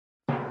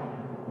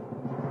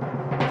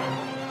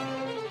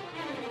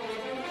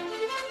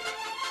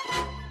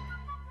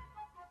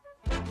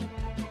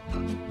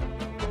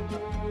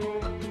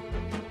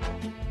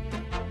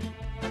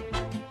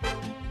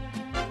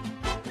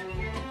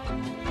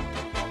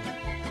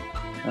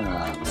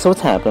So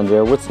what's happening,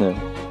 Jared? What's new?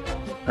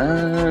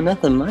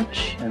 Nothing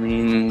much. I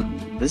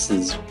mean, this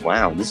is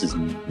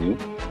new.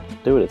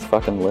 Dude, it's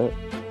fucking lit.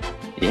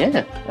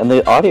 Yeah. And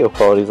the audio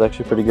quality is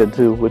actually pretty good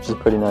too, which is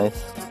pretty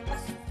nice.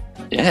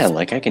 Yeah,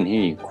 like I can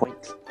hear you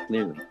quite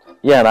clearly.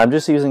 Yeah, and I'm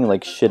just using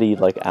like shitty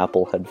like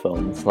Apple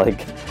headphones.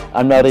 Like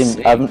I'm not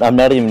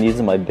even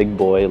using my big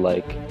boy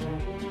like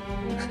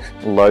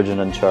large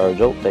and in charge.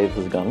 Oh, Dave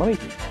is gone. Let me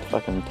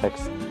fucking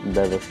text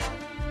Davis.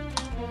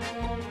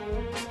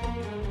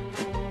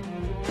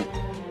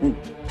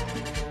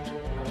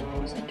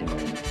 What was I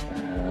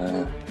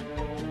doing?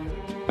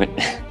 Wait.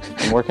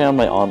 I'm working on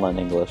my online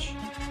English.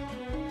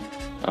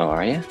 Oh,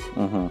 are you?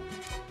 Mm-hmm.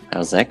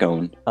 How's that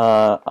going?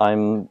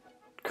 I'm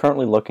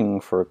currently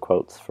looking for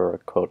quotes for a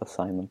quote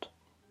assignment.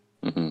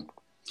 Mm-hmm.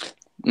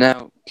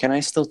 Now, can I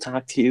still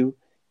talk to you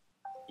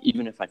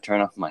even if I turn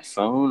off my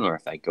phone or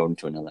if I go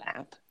into another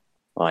app?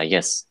 Well, I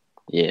guess,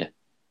 yeah,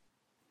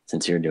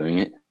 since you're doing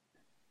it.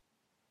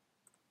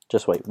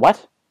 Just wait,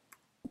 what?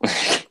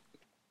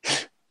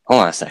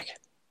 Hold on a sec.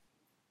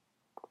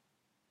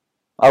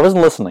 I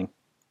wasn't listening.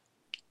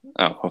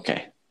 Oh,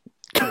 okay.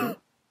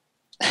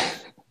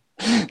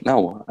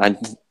 No,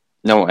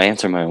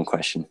 answer my own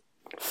question.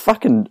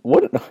 Fucking,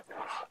 what?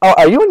 Oh,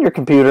 are you on your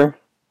computer?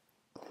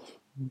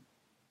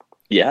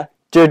 Yeah.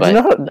 Dude, do you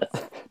know how to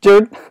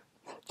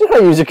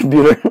use your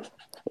computer?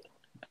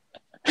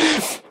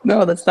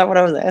 No, that's not what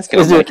I was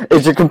asking. Is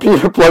your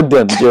computer plugged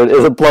in, dude?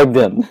 Is it plugged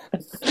in?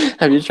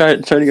 Have you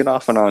tried turning it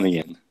off and on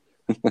again?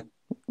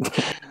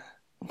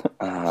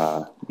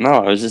 No,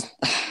 I was just...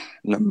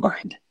 Never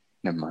mind.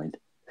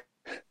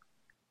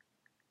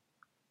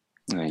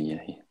 Oh,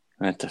 yeah.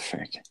 What the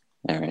frick?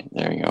 Alright,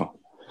 there we go.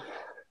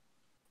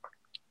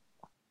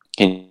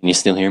 Can you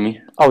still hear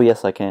me? Oh,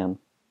 yes, I can.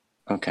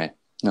 Okay.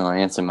 No, I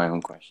answered my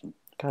own question.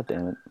 God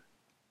damn it.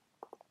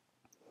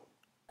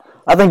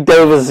 I think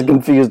Davis is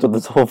confused with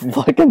this whole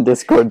fucking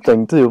Discord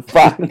thing, too.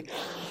 Fuck.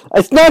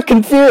 It's not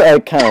confusing.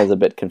 It kind of is a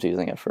bit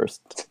confusing at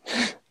first.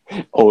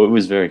 Oh, it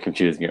was very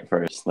confusing at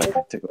first. Like,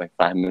 it took like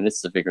 5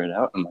 minutes to figure it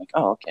out. I'm like,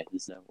 oh, okay,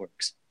 this is how it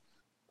works.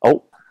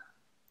 Oh.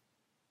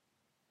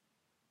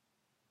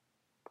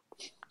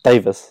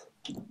 Davis.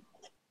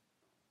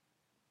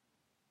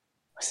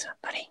 What's up,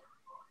 buddy?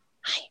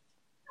 Hi.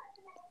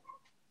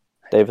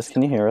 Davis,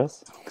 can you hear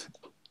us?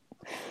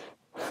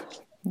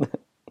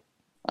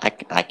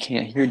 I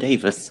can't hear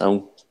Davis,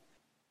 so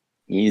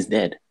he's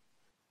dead.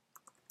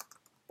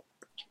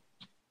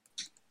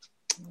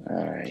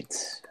 Alright.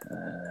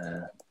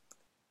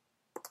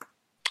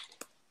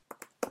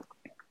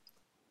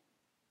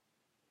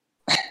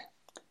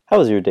 How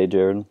was your day,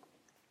 Jared?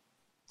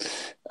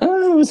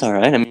 It was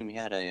alright. I mean, we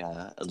had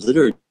a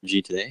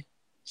liturgy today,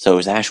 so it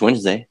was Ash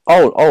Wednesday.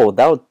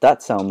 Oh,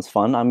 that sounds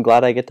fun. I'm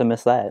glad I get to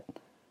miss that.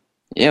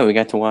 Yeah, we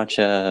got to watch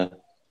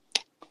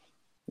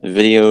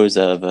videos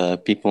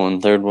of people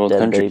in third world Dead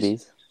countries.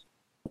 Babies.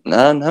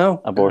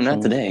 No, Abortions.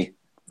 not today.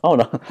 Oh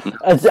no,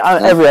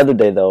 every other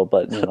day though,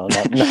 but you know,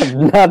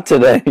 not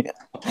today.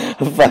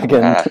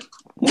 Fucking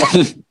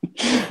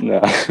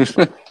no.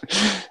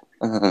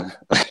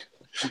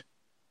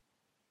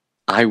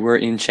 I were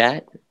in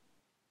chat.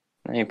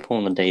 I ain't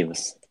pulling the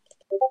Davis.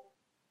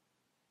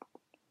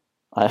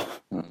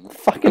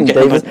 Fucking Okay,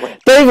 Davis.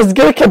 but- Davis,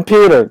 get a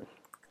computer.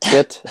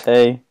 Get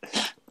a.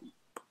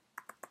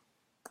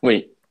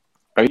 Wait,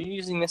 are you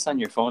using this on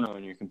your phone or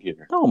on your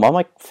computer? No, I'm on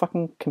my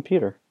fucking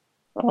computer.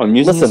 Oh, I'm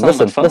using this on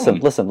my phone.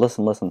 Listen.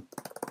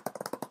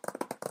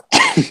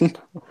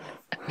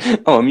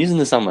 Oh, I'm using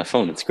this on my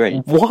phone. It's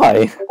great.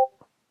 Why?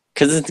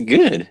 Because it's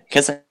good.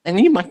 Because I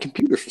need my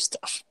computer for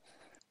stuff.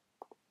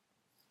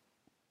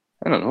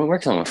 I don't know. It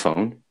works on my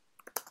phone.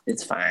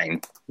 It's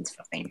fine.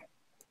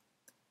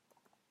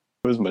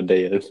 Where's my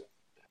dad?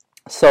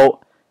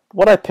 So,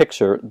 what I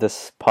picture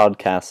this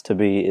podcast to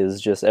be is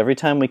just every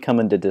time we come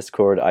into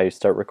Discord, I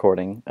start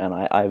recording, and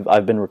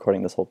I've been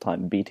recording this whole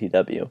time,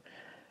 BTW.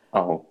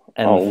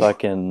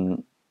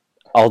 Fucking,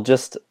 I'll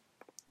just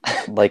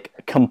like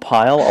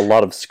compile a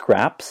lot of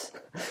scraps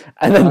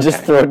and then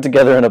just throw it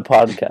together in a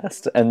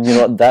podcast. And you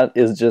know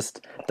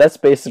that's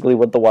basically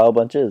what the Wild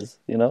Bunch is,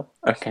 you know?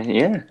 Okay,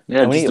 yeah.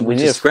 We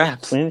need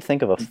scraps. We need to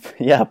think of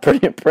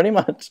pretty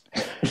much.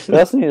 We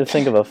also need to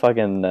think of a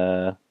fucking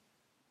name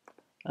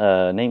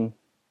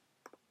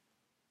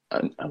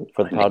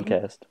for the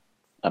podcast.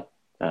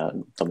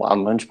 The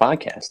Wild Bunch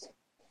podcast.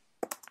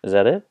 Is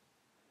that it?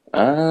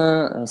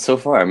 So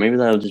far, maybe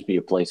that'll just be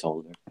a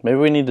placeholder. Maybe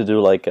we need to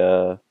do like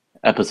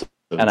episode,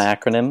 an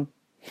acronym.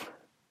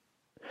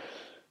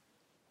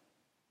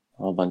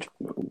 A bunch.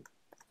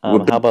 How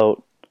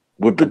about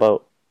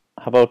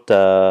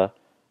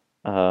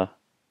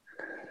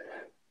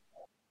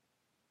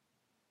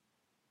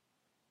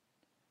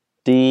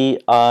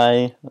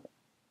DIOA?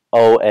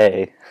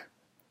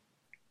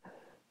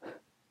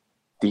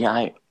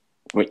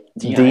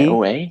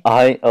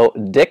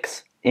 DIOA?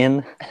 Dicks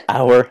in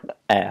our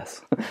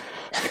ass.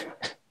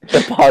 The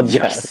podcast.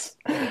 Yes.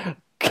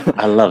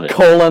 I love it.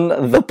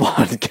 The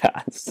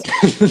podcast.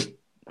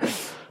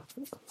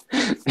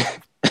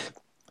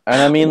 And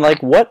I mean,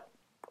 like, what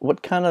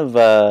what kind of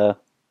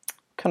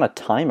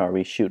time are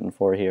we shooting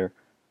for here?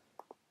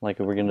 Like,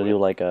 are we gonna do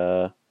like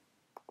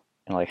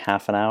like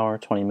half an hour,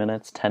 20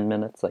 minutes, 10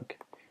 minutes,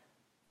 like?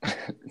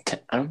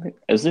 I don't think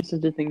is there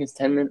such a thing as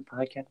 10-minute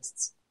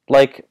podcasts?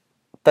 Like,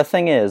 the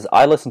thing is,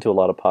 I listen to a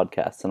lot of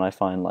podcasts, and I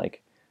find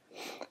like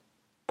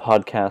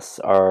podcasts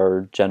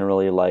are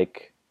generally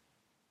like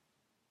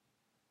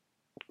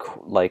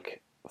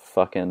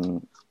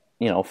fucking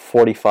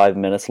 45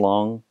 minutes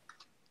long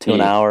to an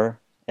hour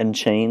and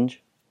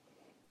change.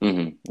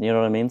 Mm-hmm. You know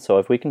what I mean? So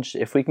if we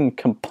can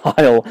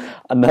compile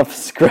enough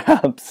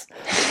scraps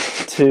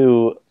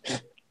to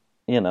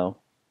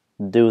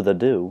do the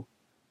do.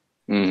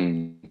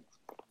 Mm.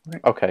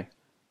 Okay.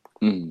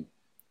 Mm.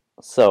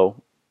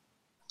 So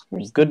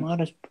Where's good.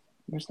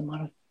 Where's the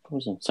modest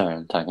proposal? Sorry,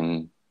 I'm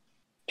talking.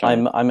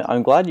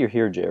 I'm glad you're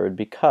here, Jared,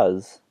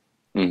 because.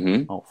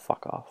 Mm-hmm. Oh,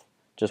 fuck off!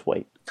 Just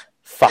wait.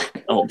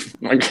 Fuck. Oh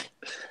my God.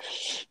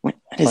 What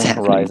is Playing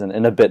happening? Horizon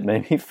in a bit,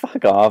 maybe.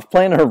 Fuck off.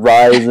 Playing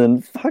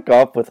Horizon. Fuck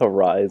off with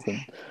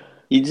Horizon.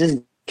 You just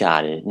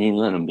got it. You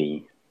let him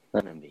be.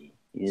 Let him be.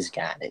 You just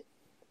got it.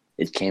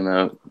 It came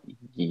out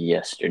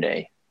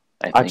yesterday,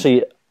 I think.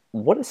 Actually,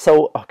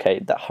 okay,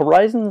 the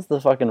Horizon's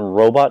the fucking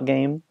robot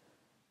game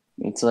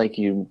It's like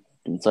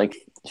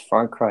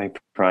Far Cry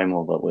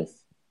Primal, but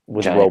with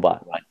giant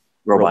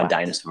robot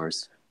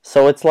dinosaurs.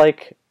 So it's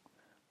like,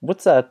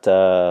 what's that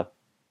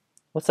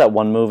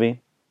one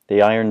movie?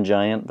 The Iron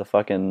Giant, the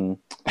fucking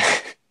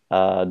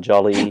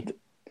Jolly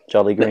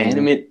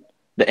Green.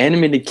 The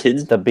animated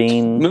kids The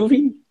Bean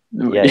movie?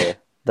 Yeah.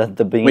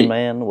 The Bean Wait.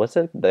 Man, what's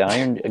it?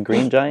 The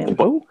Green Giant?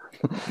 Who?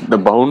 The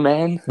Bone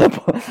Man?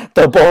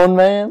 The Bone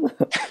Man?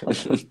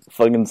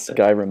 Fucking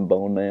Skyrim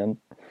Bone Man.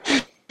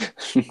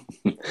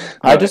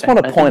 I just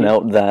want to point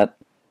out that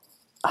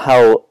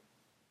how,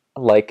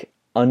 like,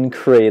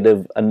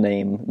 uncreative a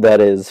name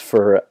that is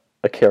for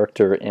a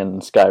character in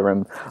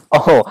Skyrim.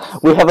 Oh,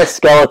 we have a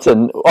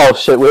skeleton. Oh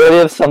shit, we already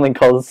have something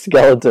called a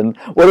skeleton.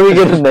 What are we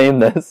going to name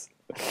this?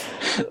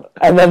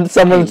 And then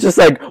someone's just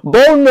like,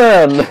 Bone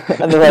Man!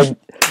 And they're like,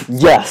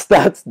 yes,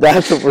 that's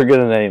what we're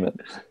going to name it.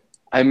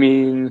 I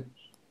mean,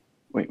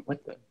 wait,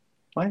 what the?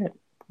 Why?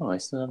 I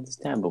still have this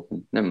tab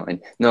open. Never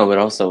mind. No,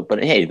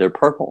 but hey, they're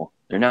purple.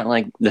 They're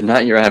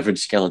not your average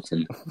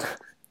skeleton.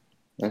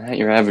 They're not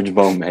your average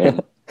bone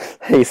man.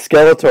 Hey,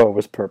 Skeletor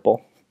was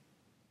purple.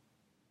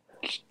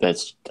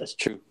 That's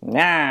true.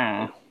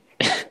 Nah.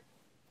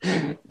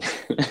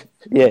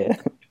 Yeah.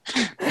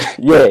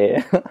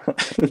 Yeah.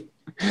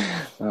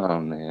 Oh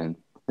man,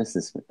 this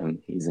is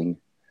amazing.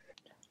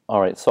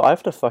 All right, so I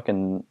have to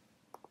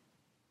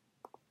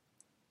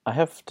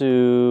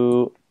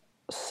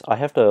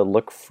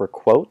look for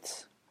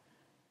quotes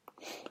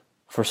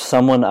for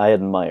someone I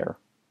admire.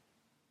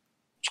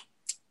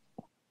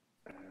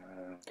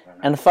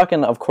 And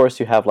fucking, of course,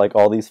 you have like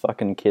all these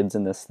fucking kids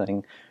in this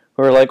thing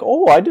who are like,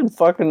 oh, I did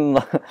fucking,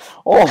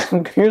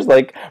 oh, here's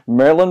like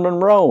Marilyn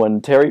Monroe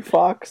and Terry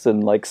Fox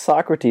and like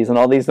Socrates and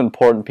all these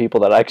important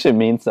people that actually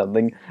mean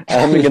something.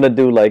 And I'm gonna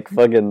do like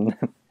fucking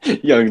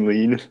Young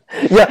Lean.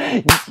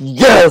 Yeah,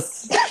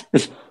 yes.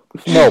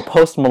 No,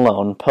 Post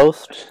Malone.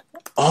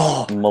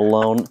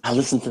 Malone. I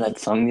listened to that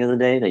song the other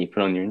day that you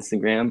put on your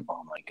Instagram.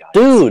 Oh my god,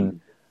 dude,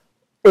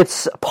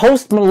 it's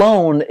Post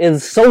Malone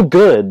is so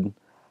good.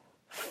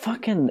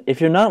 Fucking, if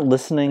you're not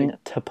listening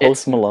to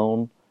Post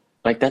Malone,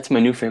 like that's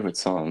my new favorite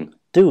song,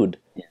 dude.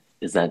 Yeah,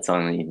 is that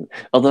song?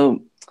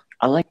 Although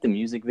I like the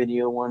music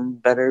video one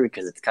better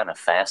because it's kind of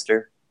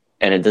faster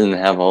and it doesn't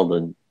have all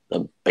the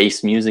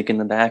bass music in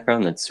the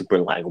background that's super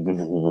like.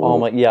 Oh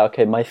my, yeah,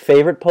 okay. My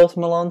favorite Post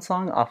Malone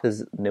song off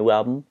his new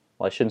album,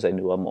 well, I shouldn't say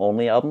new album,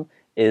 only album,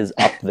 is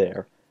Up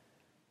There.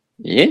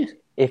 Yeah.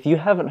 If you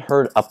haven't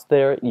heard Up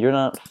There, you're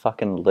not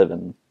fucking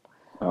living.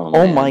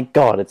 Oh my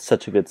god, it's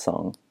such a good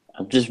song.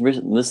 I've just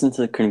listened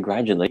to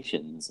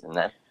Congratulations, and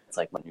that's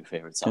like my new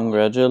favorite song.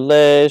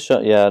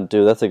 Congratulations. Yeah,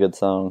 dude, that's a good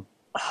song.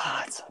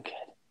 Ah, it's so good.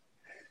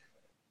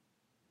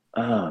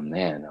 Oh,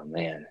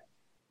 man.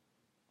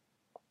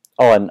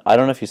 Oh, and I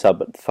don't know if you saw,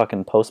 but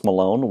fucking Post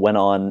Malone went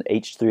on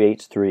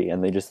H3H3,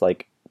 and they just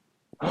like,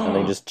 and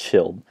they just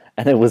chilled,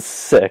 and it was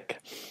sick.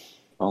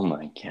 Oh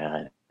my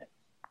god.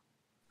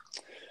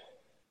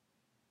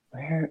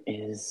 Where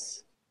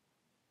is?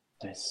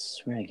 I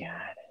swear to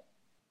God.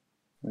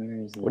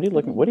 Where is?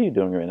 What are you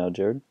doing right now,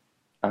 Jared?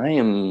 I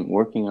am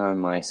working on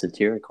my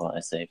satirical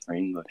essay for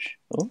English.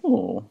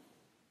 Oh.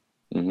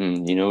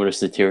 Mm-hmm. You know what a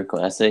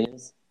satirical essay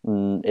is?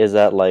 Is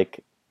it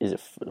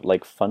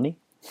like funny?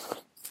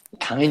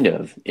 Kind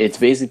of. It's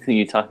basically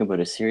you talk about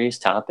a serious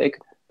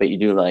topic, but you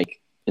do like,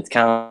 it's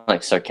kind of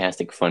like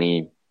sarcastic,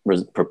 funny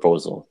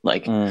proposal.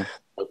 Like,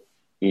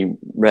 you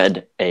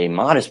read a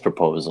modest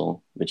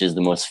proposal, which is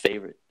the most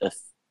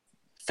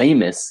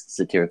famous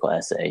satirical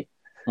essay.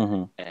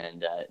 Mm-hmm.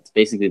 And it's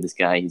basically this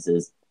guy, he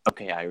says,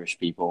 okay, Irish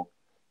people,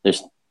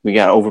 we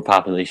got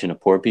overpopulation of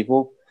poor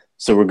people,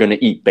 so we're going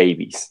to eat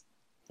babies.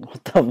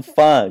 What the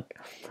fuck?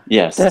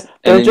 Yes.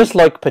 They're just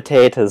like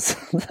potatoes.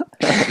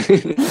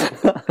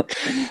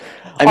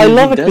 I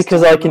love it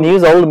because I can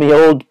use all of my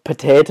old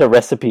potato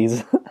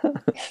recipes.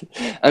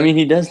 I mean,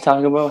 he does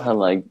talk about how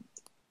like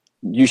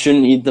you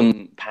shouldn't eat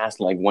them past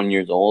like 1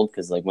 year old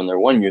because like when they're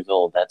 1 year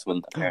old, that's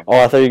when apparently. Oh,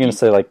 I thought you were gonna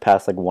say like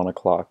past like 1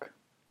 o'clock.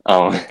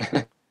 Oh,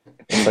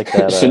 It's like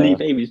that. shouldn't eat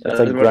babies. It's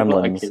like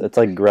Gremlins. Kid. It's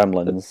like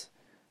Gremlins.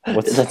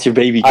 That's your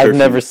baby. I've curfew.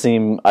 never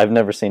seen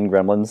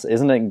Gremlins.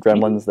 Isn't it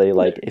Gremlins? They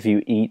like if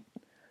you eat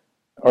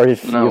or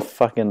if you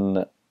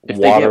fucking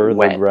water the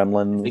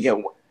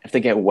Gremlins. If they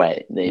get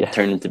wet, they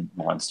turn into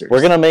monsters.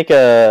 We're gonna make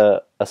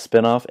a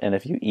spin-off, and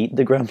if you eat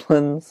the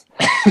Gremlins,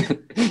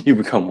 you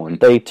become one.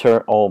 They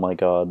turn. Oh my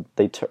god!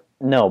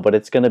 No, but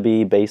it's gonna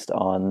be based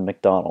on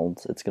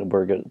McDonald's.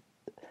 We're good.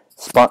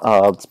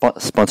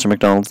 Sponsor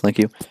McDonald's, thank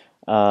you.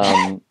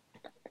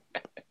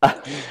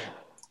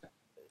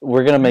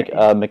 We're gonna make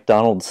a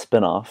McDonald's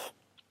spin-off,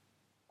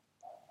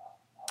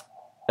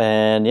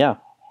 and yeah,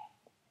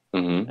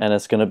 and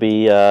it's gonna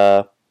be.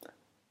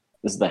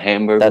 Is the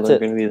hamburger going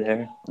to be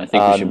there? I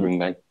think we should bring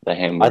back the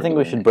hamburger. I think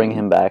we should bring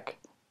him back.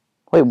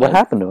 Wait, what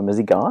happened to him? Is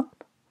he gone?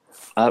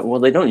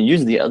 Well, they don't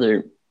use the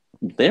other.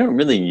 They don't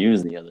really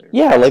use the other.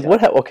 Yeah, like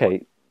what?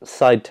 Okay,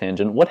 side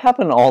tangent. What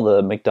happened to all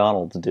the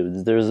McDonald's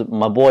dudes? There's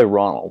my boy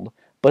Ronald.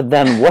 But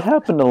then what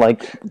happened to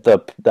like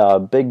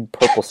the big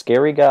purple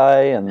scary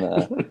guy and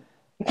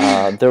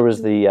there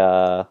was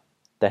the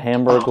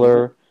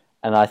Hamburglar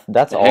and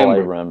that's all I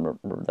remember.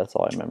 That's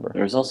all I remember.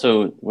 There was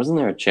also wasn't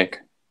there a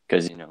chick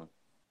because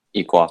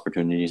equal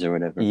opportunities or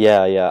whatever.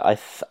 Yeah.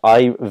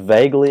 I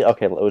vaguely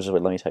okay.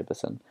 Let me type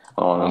this in.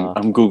 Oh,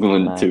 I'm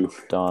googling it too.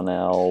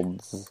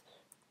 McDonald's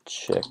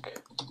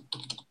chick.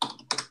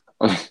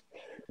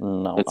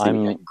 No,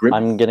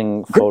 I'm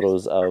getting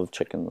photos of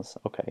chickens.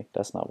 Okay,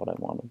 that's not what I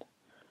wanted.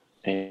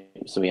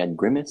 So we had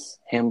Grimace,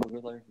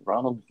 Hamburglar,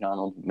 Ronald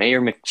McDonald,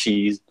 Mayor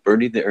McCheese,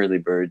 Birdie the Early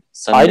Bird,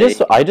 Sunday.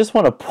 I just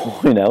want to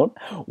point out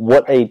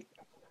what a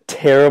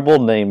terrible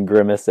name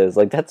Grimace is.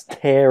 Like that's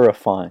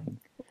terrifying.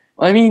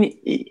 I mean,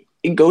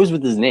 it goes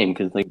with his name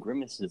because like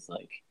Grimace is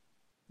like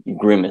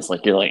Grimace,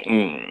 like you're like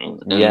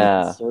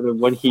yeah, sort of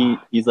what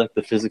he's like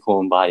the physical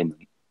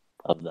embodiment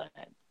of that.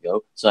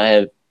 So I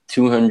have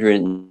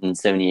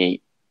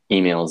 278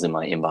 emails in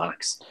my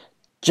inbox.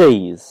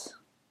 Jeez.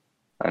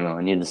 I know.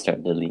 I need to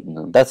start deleting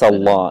them. That's a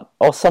lot.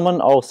 Someone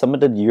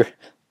did your.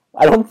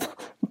 I don't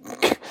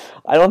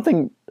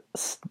think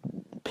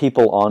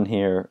people on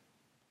here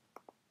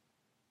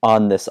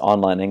on this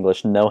online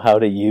English know how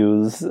to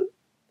use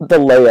the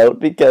layout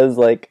because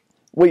like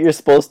what you're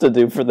supposed to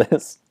do for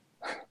this.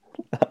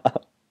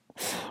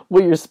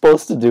 What you're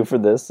supposed to do for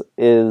this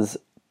is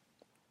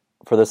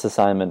for this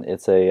assignment.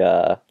 It's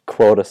a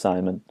quote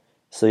assignment,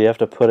 so you have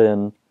to put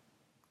in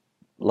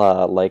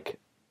like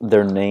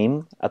their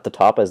name at the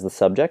top as the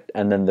subject,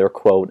 and then their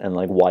quote and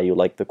like why you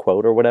like the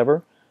quote or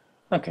whatever.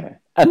 Okay.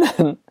 And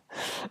then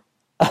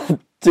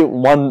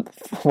one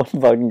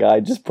fucking guy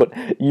just put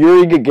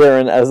Yuri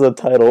Gagarin as the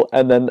title,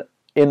 and then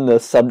in the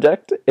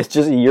subject it's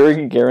just Yuri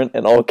Gagarin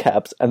in all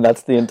caps, and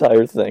that's the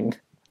entire thing.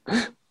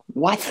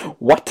 What?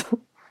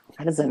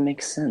 How does that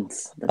make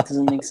sense? That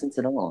doesn't make sense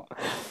at all.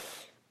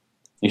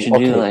 You should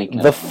do like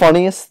the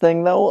funniest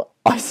thing though.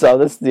 I saw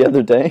this the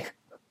other day.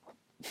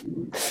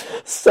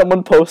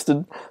 Someone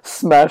posted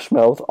Smash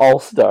Mouth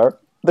All-Star.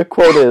 The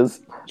quote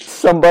is,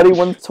 "Somebody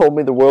once told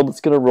me the world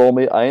is going to roll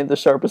me. I ain't the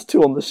sharpest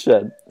tool in the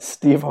shed."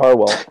 Steve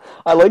Harwell.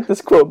 I like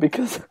this quote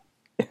because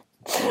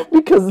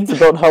it's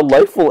about how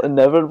life will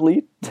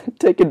inevitably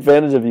take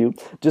advantage of you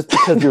just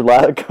because your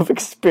lack of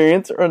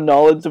experience or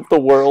knowledge of the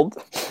world.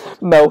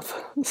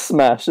 Mouth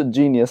Smash, a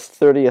genius,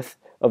 30th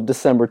of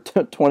December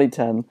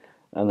 2010.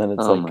 And then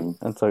it's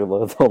it's like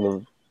all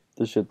of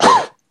the shit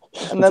there.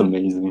 And that's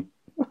amazing.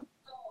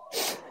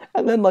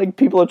 And then, like,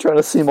 people are trying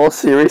to seem all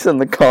serious in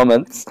the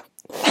comments.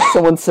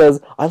 Someone says,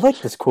 "I like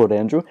this quote,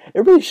 Andrew.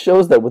 It really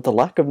shows that with the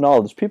lack of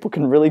knowledge, people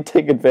can really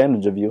take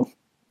advantage of you."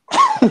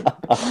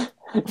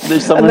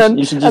 There's so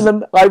much. And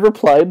then I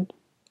replied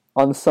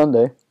on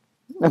Sunday,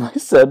 and I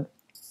said,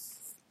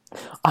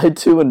 "I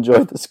too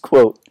enjoy this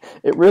quote.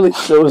 It really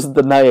shows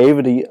the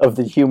naivety of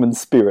the human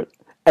spirit,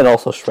 and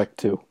also Shrek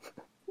 2."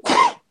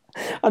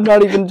 I'm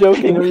not even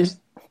joking.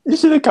 You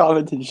should have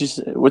commented.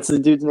 What's the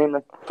dude's name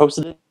that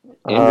posted it?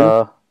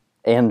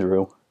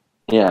 Andrew.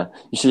 Yeah,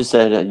 you should have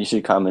said. You should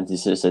have commented. You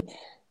should have said,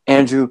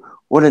 "Andrew,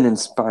 what an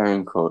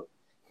inspiring quote.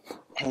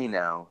 Hey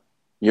now,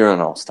 you're an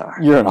all-star.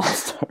 You're an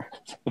all-star."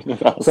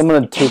 Someone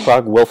in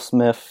Tupac, Wilf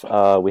Smith.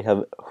 We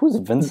have who's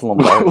Vince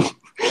Lombardi?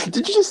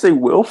 Did you just say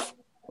Wilf?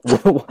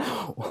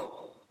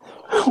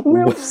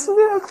 Wilf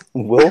Smith.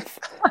 Wilf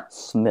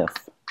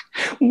Smith.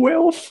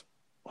 Wilf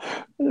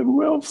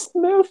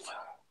Smith.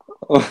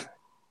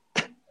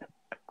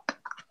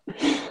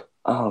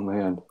 Oh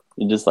man,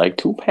 you're just like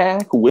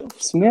Tupac,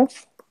 Wilf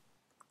Smith.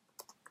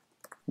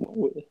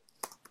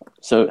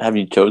 So, have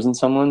you chosen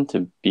someone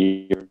to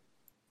be your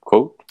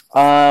quote?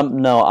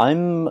 No,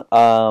 I'm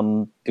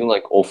doing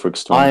like Ulfric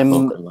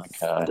Stormcloak or like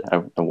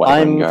a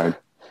White Guard.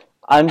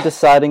 I'm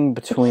deciding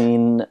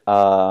between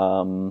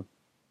the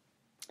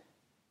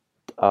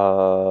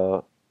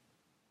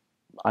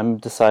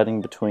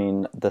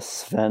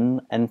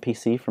Sven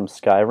NPC from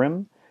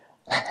Skyrim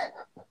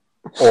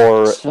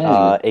or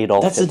Sven,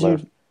 Adolf that's Hitler. a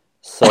dude.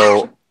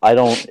 So I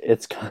don't.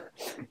 It's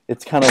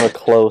kind of a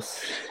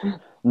close.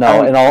 No,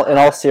 I'm- in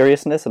all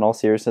seriousness,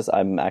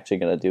 I'm actually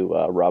gonna do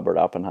Robert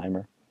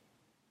Oppenheimer.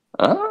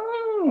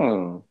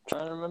 Oh,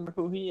 trying to remember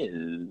who he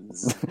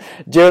is.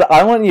 Jared,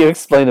 I want you to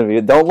explain to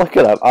me. Don't look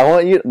it up.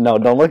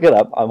 Don't look it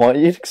up. I want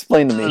you to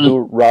explain to me who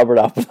Robert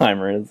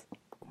Oppenheimer is.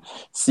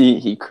 See,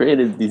 he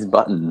created these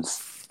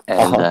buttons,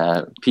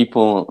 and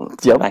people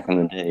Yep. back in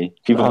the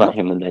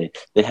day,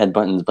 they had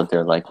buttons, but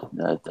they're like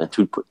they're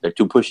too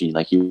pushy.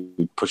 Like you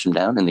push them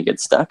down and they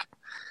get stuck.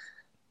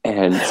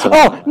 And so,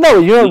 Oh no!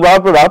 You know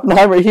Robert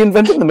Oppenheimer? He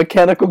invented the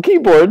mechanical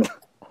keyboard.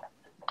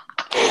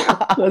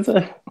 I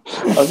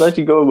was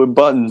actually going with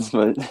buttons,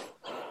 but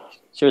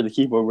sure, the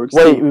keyboard works.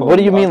 Wait, too. what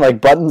do you mean,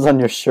 like buttons on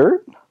your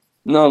shirt?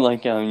 No,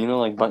 like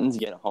like buttons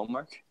you get at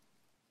Hallmark.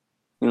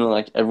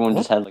 Like everyone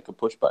just had like a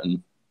push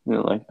button.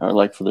 Or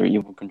like for their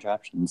evil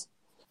contraptions.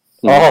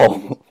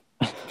 Oh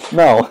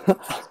no,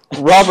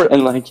 Robert.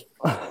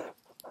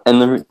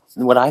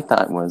 What I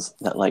thought was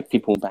that like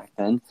people back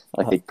then,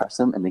 like they press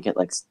them and they get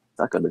like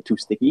stuck or they're too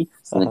sticky.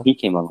 So then he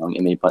came along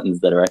and made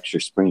buttons that are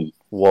extra springy.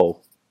 Whoa.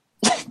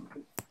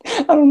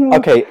 I don't know.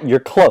 Okay, you're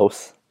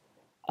close.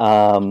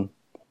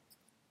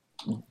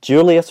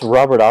 Julius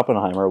Robert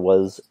Oppenheimer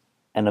was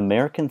an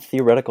American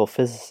theoretical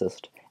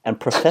physicist and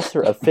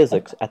professor of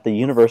physics at the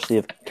University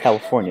of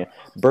California,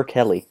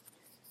 Berkeley.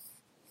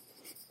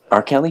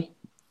 R. Kelly?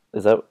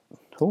 Is that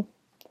who?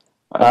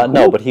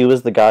 No, but he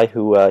was the guy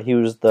who he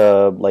was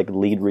the like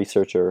lead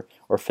researcher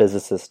or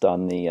physicist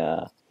on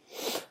the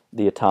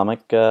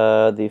atomic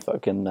the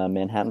fucking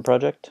Manhattan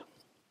Project.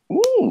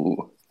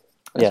 Ooh,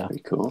 that's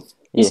pretty cool.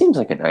 He seems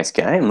like a nice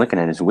guy. I'm looking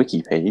at his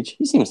wiki page.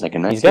 He seems like a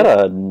nice. He's got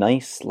a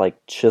nice like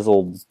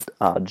chiseled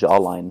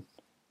jawline.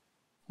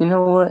 You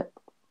know what?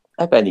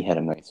 I bet he had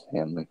a nice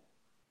family.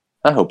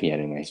 I hope he had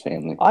a nice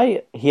family.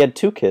 He had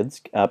 2 kids,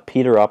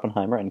 Peter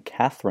Oppenheimer and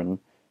Catherine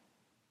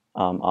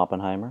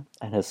Oppenheimer,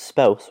 and his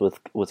spouse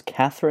was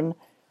Catherine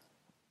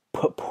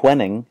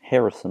Pwenning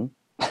Harrison.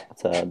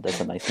 That's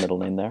a nice middle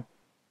name there.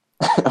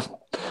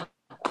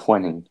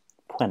 Pwenning.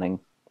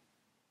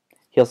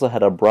 He also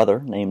had a brother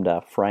named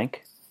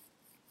Frank.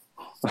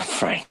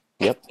 Frank.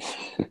 Yep.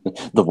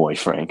 The boy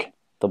Frank.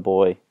 The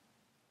boy.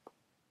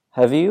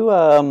 Have you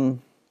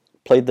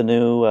played the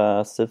new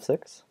Civ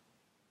 6?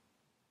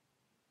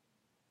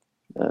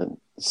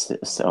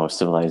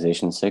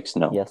 Civilization 6?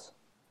 No. Yes.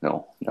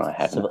 No, I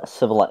haven't.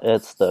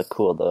 It's the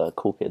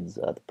cool kids,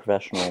 the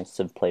professional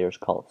Civ players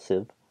call it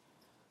Civ.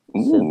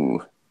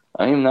 Ooh,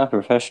 I am not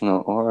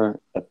professional,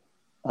 or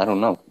I don't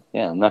know.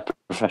 Yeah, I'm not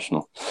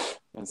professional,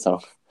 and so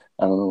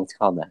I don't know what's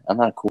called that. I'm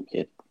not a cool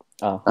kid.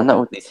 Oh, okay. I'm not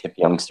with these hip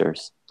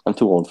youngsters. I'm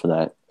too old for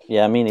that.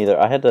 Yeah, me neither.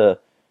 I had to.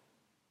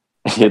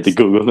 You had to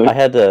Google it.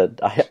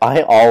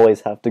 I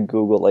always have to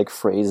Google like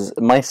phrases.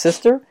 My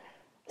sister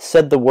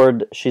said the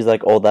word. She's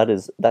like, "Oh,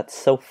 that's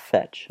so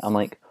fetch." I'm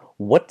like,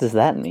 what does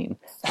that mean?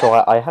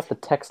 So I have to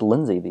text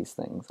Lindsay these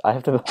things. I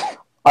have to,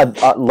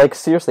 like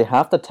seriously,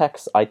 half the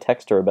texts I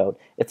text her about,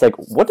 it's like,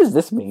 what does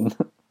this mean?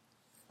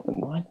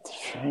 What the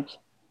frick?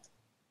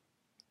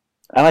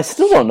 And I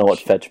still don't know what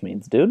fetch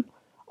means, dude.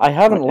 I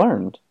haven't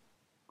learned.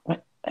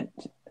 What? I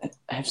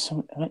have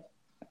so what?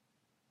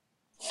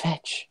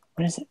 Fetch.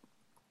 What is it?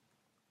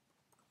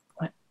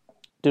 What?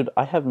 Dude,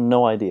 I have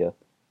no idea.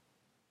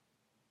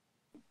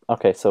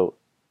 Okay, so,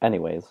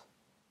 anyways,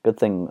 good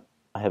thing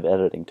I have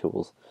editing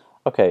tools.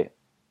 Okay,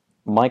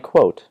 my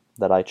quote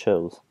that I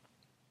chose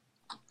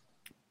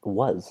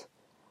was,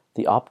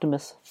 "The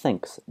optimist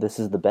thinks this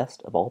is the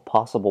best of all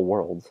possible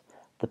worlds.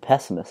 The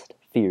pessimist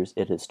fears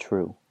it is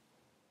true."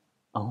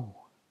 Oh.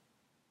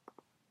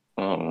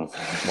 Oh.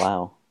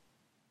 Wow.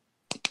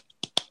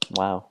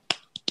 Wow.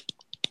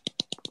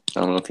 I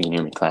don't know if you can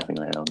hear me clapping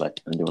right now, but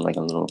I'm doing like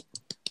a little...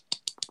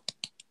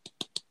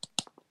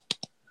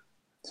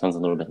 Sounds a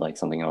little bit like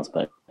something else,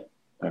 but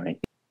alright.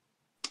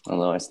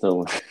 Although I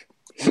still...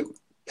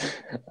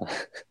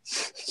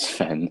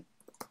 Sven.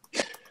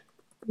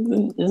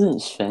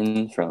 Isn't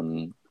Sven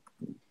from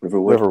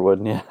Riverwood?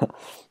 Riverwood, yeah.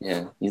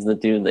 Yeah, he's the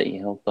dude that you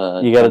help...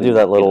 you gotta do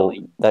that little...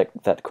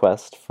 That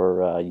quest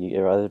for...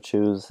 you either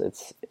choose...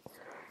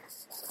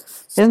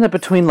 Isn't it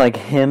between, like,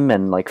 him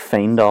and, like,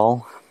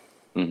 Faendal?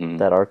 Mm-hmm.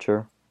 That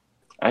archer?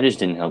 I just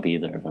didn't help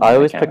either of them. I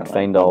always picked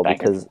Faendal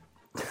because...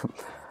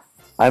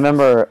 I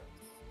remember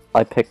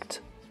I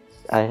picked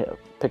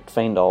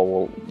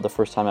Faendal the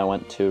first time I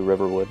went to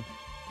Riverwood.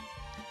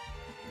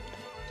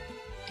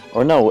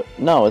 Or no,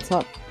 it's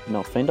not.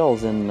 No,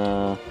 Faendal's in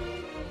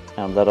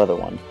that other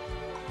one.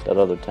 That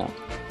other town.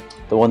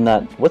 The one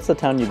that... What's the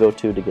town you go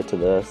to get to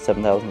the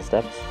 7,000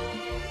 steps?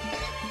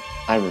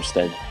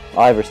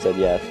 Iverstead,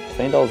 yeah.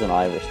 Faendal's in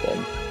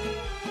Iverstead.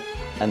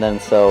 And then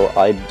so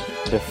I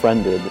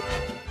befriended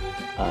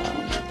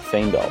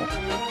Faendal.